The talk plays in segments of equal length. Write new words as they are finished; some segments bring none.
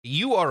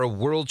you are a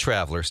world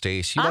traveler,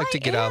 Stace. You like to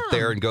get out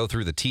there and go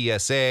through the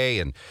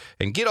TSA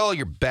and get all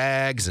your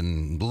bags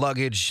and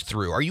luggage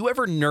through. Are you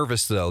ever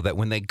nervous, though, that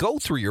when they go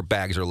through your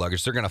bags or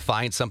luggage, they're going to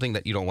find something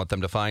that you don't want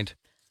them to find?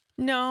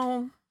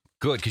 No.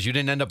 Good, because you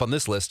didn't end up on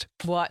this list.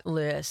 What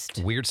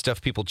list? Weird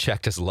stuff people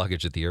checked as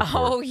luggage at the airport.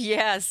 Oh,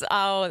 yes.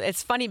 Oh,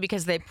 it's funny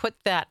because they put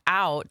that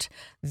out.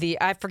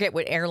 I forget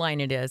what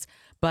airline it is,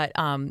 but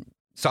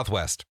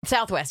Southwest.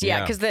 Southwest, yeah,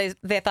 because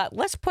they thought,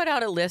 let's put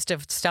out a list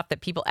of stuff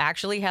that people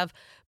actually have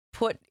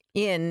put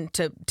in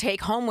to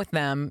take home with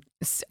them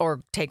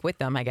or take with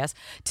them, I guess,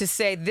 to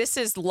say this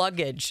is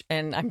luggage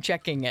and I'm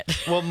checking it.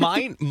 Well,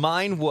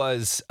 mine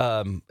was,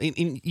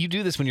 you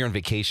do this when you're on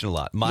vacation a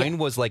lot. Mine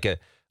was like a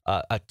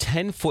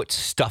 10-foot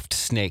stuffed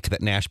snake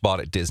that Nash bought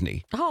at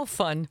Disney. Oh,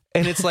 fun.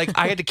 And it's like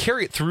I had to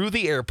carry it through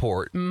the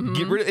airport.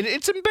 Get rid of it.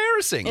 It's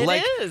embarrassing.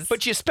 It is.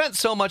 But you spent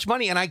so much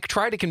money, and I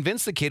tried to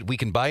convince the kid we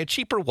can buy a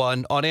cheaper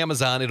one on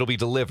Amazon. It'll be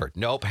delivered.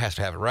 Nope, has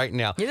to have it right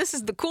now. Yeah, this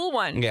is the cool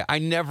one. Yeah, I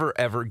never,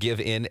 ever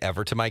give in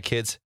ever to my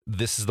kids.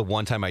 This is the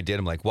one time I did.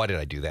 I'm like, why did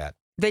I do that?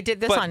 They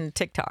did this on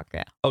TikTok,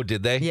 yeah. Oh,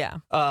 did they? Yeah.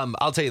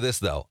 I'll tell you this,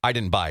 though. I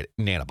didn't buy it.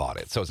 Nana bought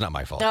it, so it's not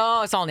my fault.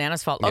 Oh, it's all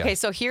Nana's fault. Yeah. Okay,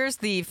 so here's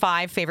the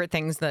 5 favorite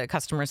things the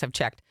customers have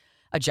checked.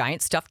 A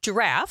giant stuffed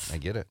giraffe. I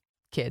get it.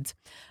 Kids.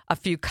 A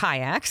few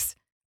kayaks.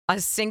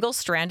 A single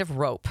strand of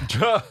rope.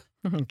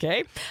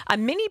 Okay. A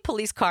mini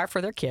police car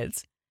for their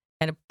kids.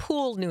 And a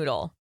pool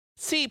noodle.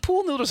 See,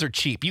 pool noodles are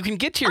cheap. You can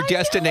get to your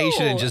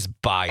destination and just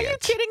buy it. Are you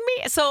kidding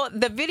me? So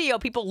the video,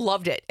 people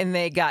loved it, and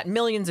they got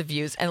millions of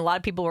views, and a lot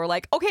of people were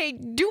like, okay,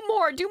 do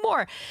more, do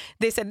more.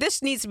 They said,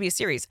 this needs to be a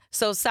series.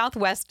 So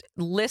Southwest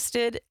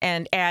listed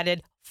and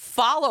added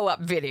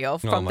follow-up video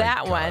from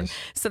that one.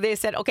 So they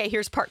said, okay,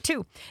 here's part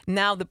 2.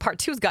 Now the part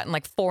 2's gotten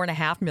like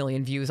 4.5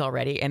 million views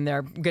already, and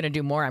they're going to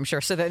do more, I'm sure.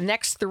 So the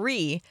next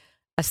 3,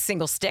 a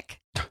single stick,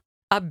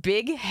 a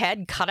big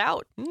head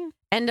cutout,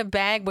 and a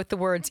bag with the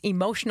words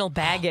emotional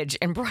baggage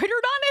embroidered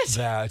on it.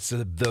 That's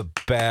the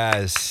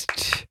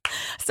best.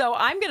 So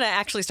I'm going to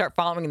actually start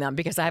following them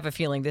because I have a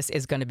feeling this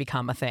is going to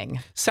become a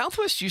thing.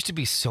 Southwest used to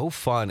be so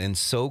fun and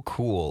so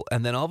cool.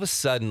 And then all of a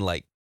sudden,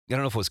 like, I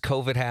don't know if it was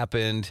COVID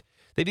happened,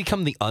 they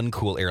become the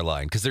uncool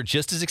airline because they're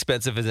just as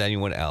expensive as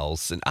anyone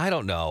else. And I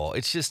don't know.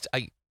 It's just,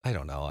 I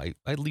don't know. I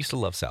used to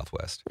love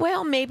Southwest.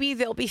 Well, maybe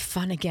they'll be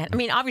fun again. I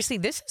mean, obviously,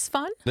 this is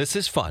fun. This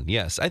is fun,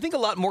 yes. I think a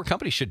lot more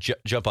companies should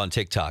jump on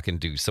TikTok and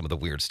do some of the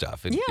weird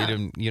stuff. And,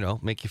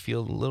 make you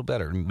feel a little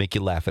better and make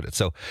you laugh at it.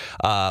 So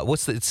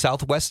what's the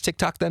Southwest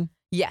TikTok then?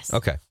 Yes.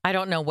 Okay. I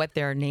don't know what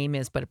their name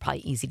is, but it's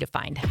probably easy to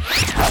find.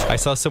 I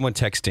saw someone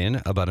text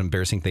in about an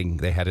embarrassing thing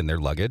they had in their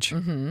luggage.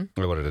 Mm-hmm.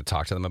 I wanted to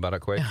talk to them about it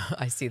quick.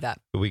 I see that.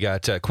 We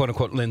got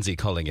quote-unquote Lindsay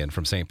calling in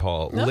from St.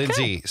 Paul. Okay.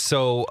 Lindsay,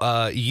 so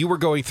you were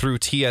going through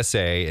TSA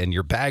and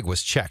your bag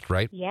was checked,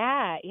 right?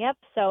 Yeah, yep.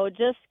 So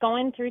just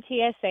going through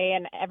TSA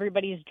and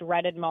everybody's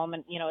dreaded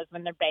moment, is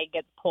when their bag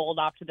gets pulled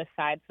off to the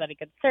side so that it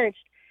gets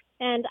searched.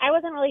 And I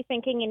wasn't really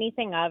thinking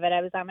anything of it.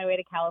 I was on my way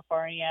to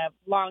California,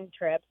 long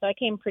trip, so I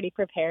came pretty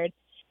prepared.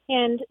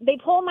 And they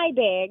pull my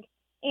bag,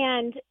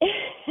 and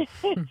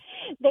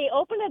they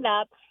open it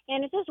up,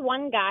 and it's just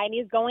one guy, and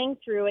he's going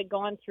through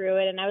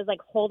it, and I was, like,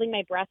 holding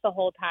my breath the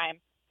whole time.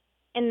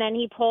 And then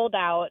he pulled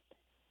out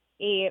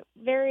a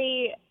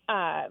very,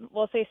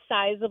 we'll say,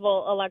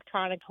 sizable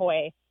electronic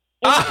toy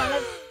in front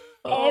of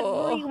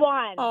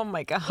everyone. Oh,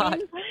 my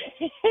God.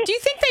 Do you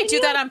think they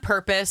do that on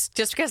purpose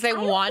just because they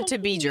want to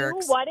be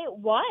jerks? What it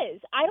was.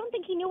 I don't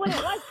think he knew what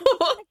it was. He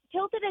kind of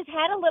tilted his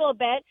head a little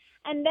bit,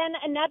 and then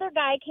another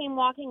guy came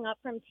walking up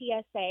from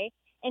TSA,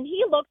 and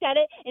he looked at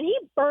it, and he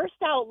burst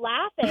out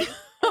laughing.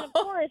 And, of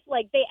course,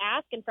 they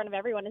ask in front of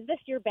everyone, is this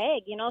your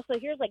bag? So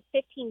here's,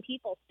 15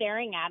 people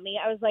staring at me.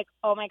 I was like,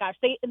 oh, my gosh.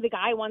 The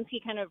guy, once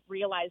he kind of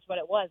realized what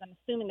it was, I'm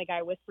assuming the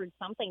guy whispered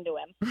something to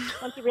him.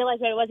 Once he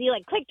realized what it was, he,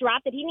 quick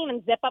dropped it. He didn't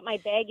even zip up my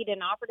bag. He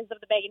didn't offer to zip up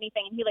the bag,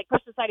 anything. And he,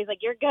 pushed it aside. He's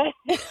like, you're good.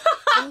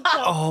 And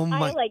so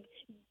I,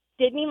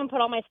 didn't even put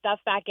all my stuff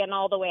back in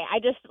all the way. I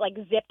just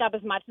zipped up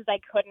as much as I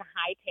could and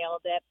hightailed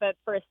it. But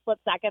for a split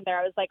second there,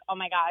 I was like, oh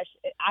my gosh,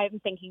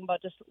 I'm thinking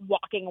about just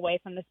walking away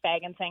from this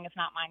bag and saying it's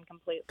not mine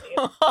completely.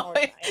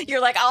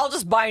 You're like, I'll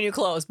just buy new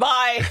clothes.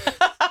 Bye.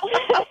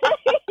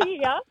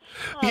 Yeah.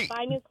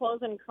 Buy new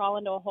clothes and crawl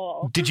into a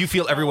hole. Did you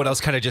feel everyone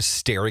else kind of just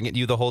staring at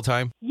you the whole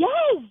time? Yes.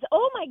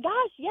 Oh my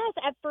gosh. Yes.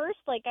 At first,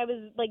 I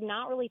was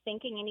not really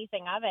thinking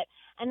anything of it.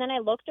 And then I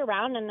looked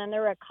around, and then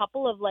there were a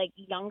couple of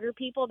younger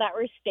people that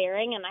were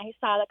staring, and I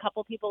saw a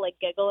couple people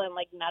giggle and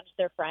nudge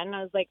their friend.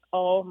 I was like,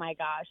 oh my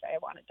gosh, I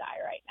want to die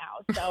right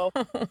now. So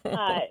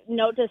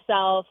note to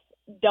self,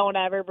 don't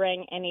ever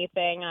bring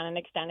anything on an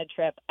extended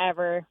trip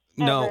ever.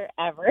 No.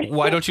 Ever.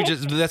 Why don't you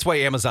that's why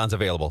Amazon's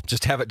available.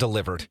 Just have it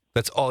delivered.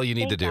 That's all you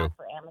need to do. Thank God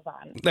for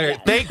Amazon. Yes.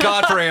 Thank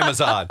God for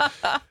Amazon.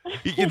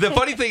 The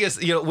funny thing is,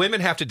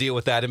 women have to deal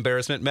with that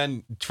embarrassment.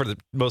 Men, for the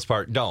most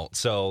part, don't.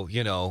 So,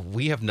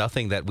 we have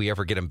nothing that we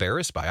ever get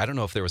embarrassed by. I don't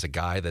know if there was a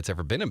guy that's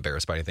ever been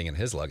embarrassed by anything in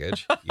his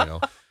luggage,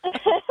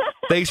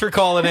 Thanks for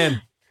calling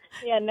in.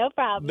 Yeah, no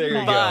problem. There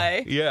you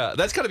Bye. go. Yeah,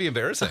 that's got to be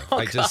embarrassing. Oh,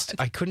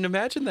 I couldn't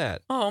imagine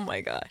that. Oh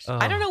my gosh.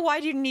 I don't know why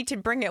you need to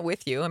bring it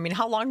with you. I mean,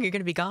 how long are you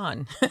going to be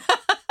gone?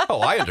 Oh,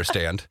 I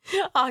understand.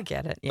 I'll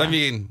get it. Yeah. I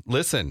mean,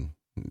 listen.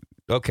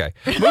 Okay.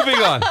 Moving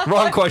on.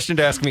 Wrong question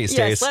to ask me, Stace.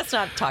 yes, let's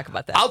not talk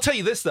about that. I'll tell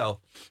you this, though.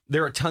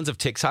 There are tons of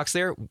TikToks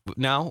there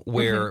now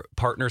where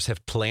partners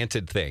have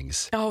planted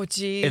things Oh,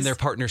 geez. in their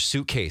partner's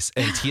suitcase,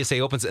 and TSA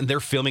opens and they're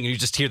filming, and you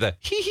just hear the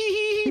hee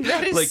hee hee.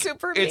 That is like,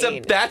 super it's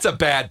mean. that's a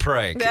bad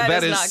prank.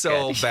 That is is not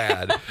so good.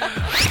 bad.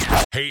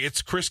 Hey,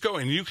 it's Crisco,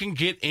 and you can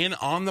get in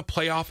on the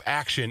playoff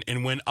action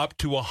and win up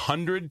to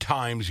 100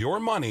 times your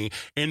money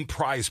in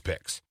Prize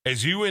Picks.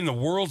 As you and the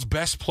world's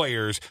best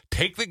players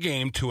take the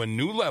game to a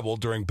new level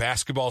during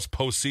basketball's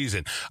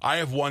postseason. I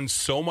have won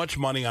so much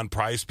money on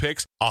Prize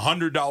Picks,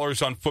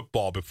 $100 on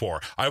football before.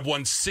 I've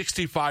won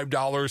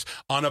 $65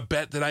 on a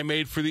bet that I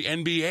made for the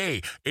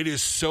NBA. It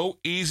is so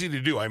easy to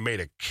do. I made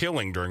a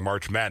killing during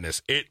March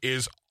Madness. It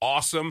is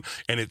awesome,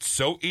 and it's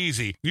so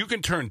easy. You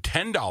can turn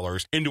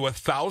 $10 into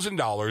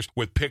 $1,000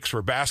 with picks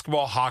for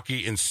basketball,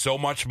 hockey, and so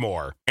much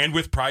more. And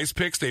with Prize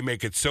Picks, they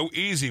make it so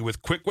easy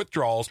with quick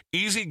withdrawals,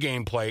 easy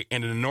gameplay,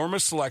 and an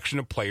enormous selection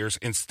of players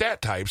and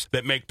stat types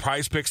that make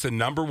Prize Picks the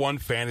 #1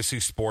 fantasy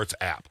sports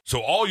app. So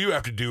all you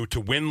have to do to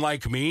win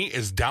like me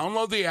is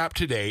download the app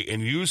today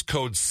and use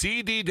code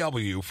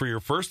CDW for your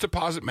first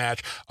deposit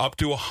match up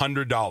to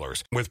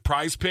 $100. With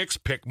Prize Picks,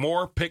 pick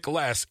more, pick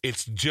less.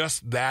 It's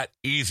just that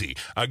easy.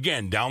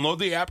 Again, download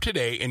the app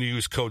today and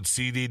use code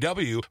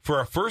CDW for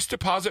a first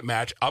deposit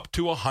match up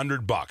to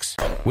 $100.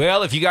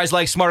 Well, if you guys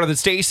like Smarter Than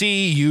Stacy,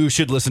 you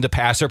should listen to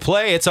Pass or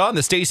Play. It's on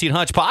the Stacy and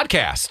Hutch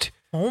podcast.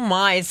 Oh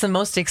my, it's the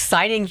most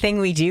exciting thing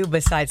we do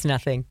besides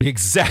nothing.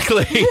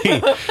 Exactly.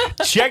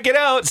 Check it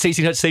out.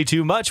 Stacy and Hutch Say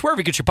Too Much, wherever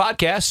you get your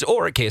podcasts,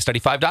 or at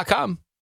KS95.com.